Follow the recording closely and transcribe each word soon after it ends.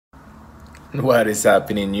What is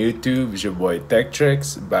happening YouTube? It's your boy Tech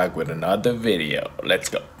Tricks back with another video. Let's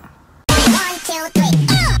go. 1, 2, 3,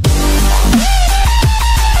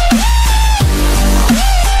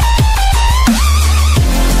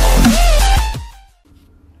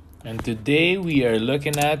 And today we are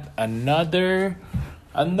looking at another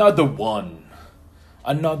one.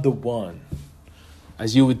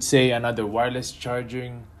 As you would say, another wireless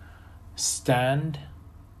charging stand.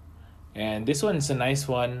 And this one's a nice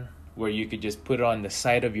one where you could just put it on the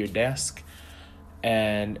side of your desk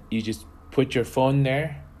and you just put your phone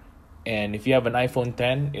there. And if you have an iPhone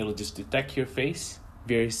 10, it'll just detect your face.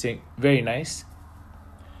 Very nice.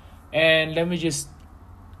 And let me just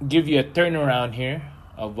give you a turnaround here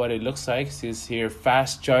of what it looks like. It says here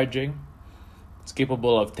fast charging. It's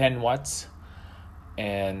capable of 10 watts.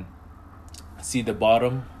 And see the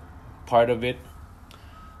bottom part of it.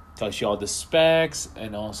 Tells you all the specs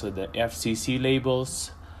and also the FCC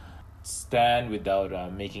labels. Stand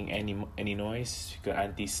without making any noise. You got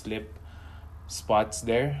anti-slip spots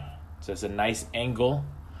there. So it's a nice angle.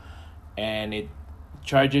 And it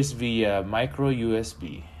charges via micro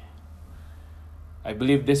USB. I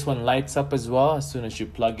believe this one lights up as well. As soon as you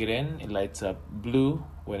plug it in, it lights up blue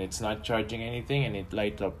when it's not charging anything, and it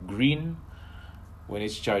lights up green when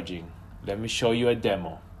it's charging. Let me show you a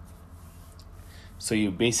demo. So you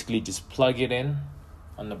basically just plug it in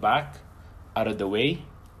on the back, out of the way,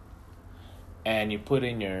 and you put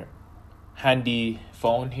in your handy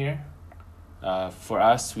phone here. For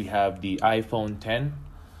us, we have the iPhone 10.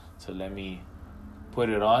 So let me put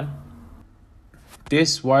it on.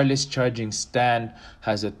 This wireless charging stand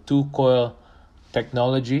has a 2-coil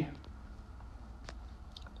technology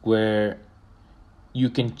where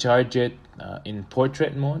you can charge it in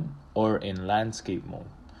portrait mode or in landscape mode.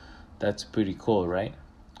 That's pretty cool, right?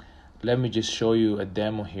 Let me just show you a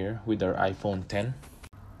demo here with our iPhone 10.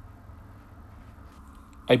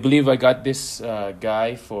 I believe I got this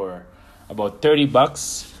guy for about 30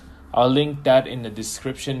 bucks. I'll link that in the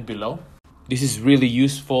description below. This is really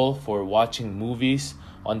useful for watching movies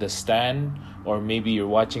on the stand, or maybe you're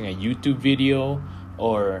watching a YouTube video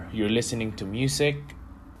or you're listening to music.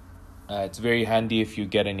 It's very handy if you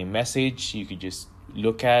get any message. You could just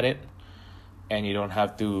look at it and you don't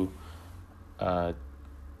have to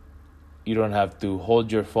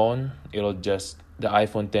hold your phone. The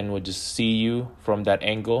iPhone 10 will just see you from that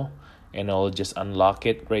angle and it'll just unlock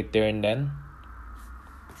it right there and then.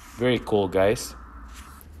 Very cool, guys.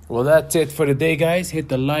 Well, that's it for today, guys. Hit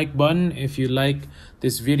the like button if you like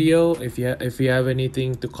this video. If you have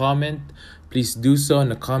anything to comment, please do so in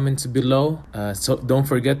the comments below. So don't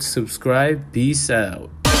forget to subscribe. Peace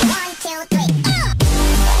out.